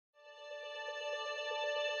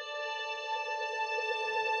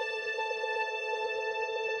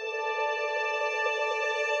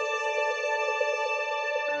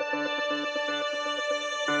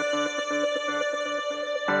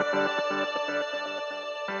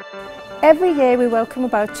Every year we welcome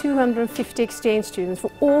about 250 exchange students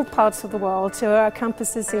from all parts of the world to our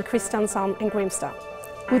campuses in Kristiansand and Grimstad.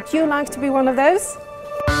 Would you like to be one of those?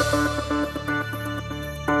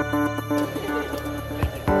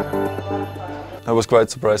 I was quite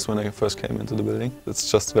surprised when I first came into the building.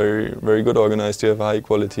 It's just very good organized. You have high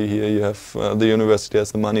quality here. You have the university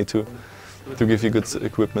has the money to give you good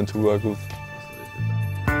equipment to work with.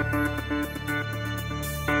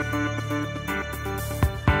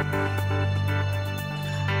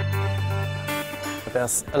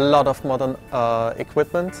 There's a lot of modern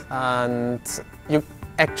equipment, and you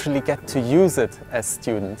actually get to use it as a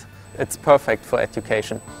student. It's perfect for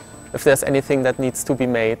education. If there's anything that needs to be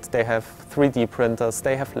made, they have 3D printers,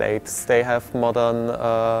 they have lathes, they have modern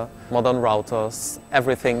routers,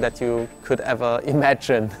 everything that you could ever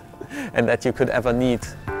imagine and that you could ever need.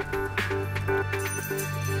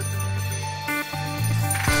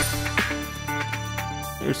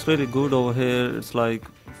 It's really good over here. It's like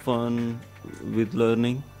fun with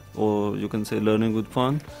learning, or you can say learning with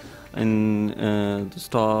fun. And the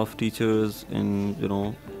staff, teachers, and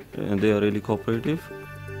they are really cooperative.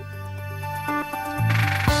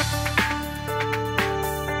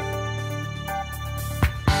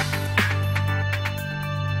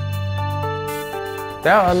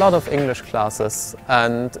 There are a lot of English classes,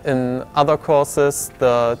 and in other courses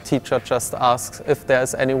the teacher just asks if there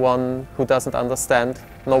is anyone who doesn't understand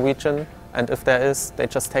Norwegian, and if there is, they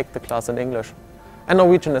just take the class in English. And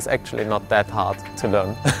Norwegian is actually not that hard to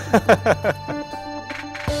learn.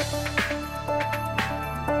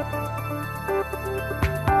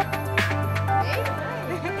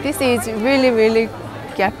 This is really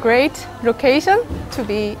great location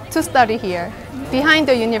to study here. Behind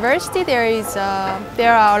the university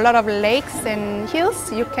there are a lot of lakes and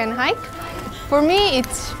hills you can hike. For me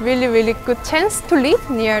it's really good chance to live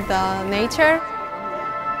near the nature.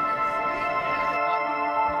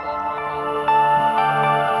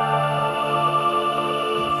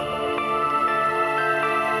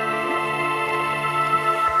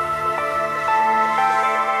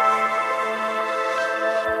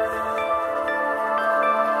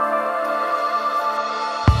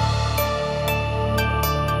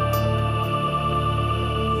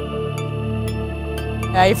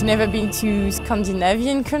 I've never been to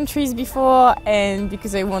Scandinavian countries before, and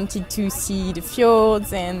because I wanted to see the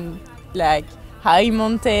fjords and like high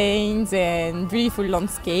mountains and beautiful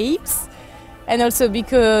landscapes, and also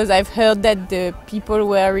because I've heard that the people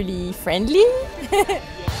were really friendly.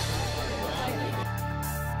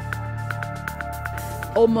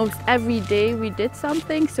 Almost every day we did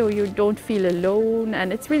something, so you don't feel alone,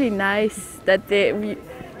 and it's really nice that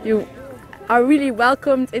you are really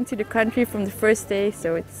welcomed into the country from the first day,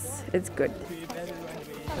 so it's good.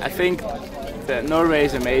 I think that Norway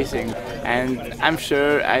is amazing, and I'm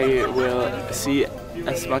sure I will see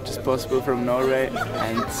as much as possible from Norway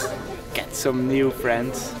and get some new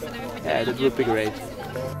friends. That would be great.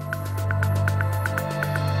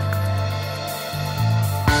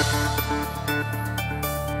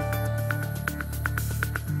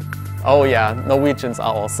 Oh yeah, Norwegians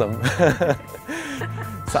are awesome.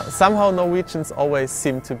 Somehow Norwegians always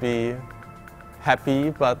seem to be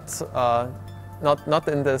happy, but not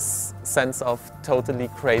in this sense of totally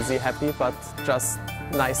crazy happy, but just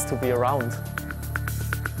nice to be around.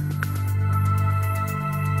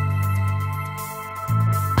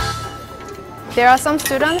 There are some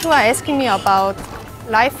students who are asking me about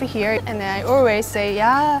life here, and I always say,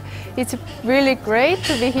 yeah, it's really great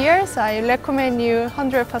to be here, so I recommend you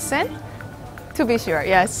 100% to be sure,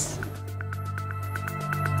 yes.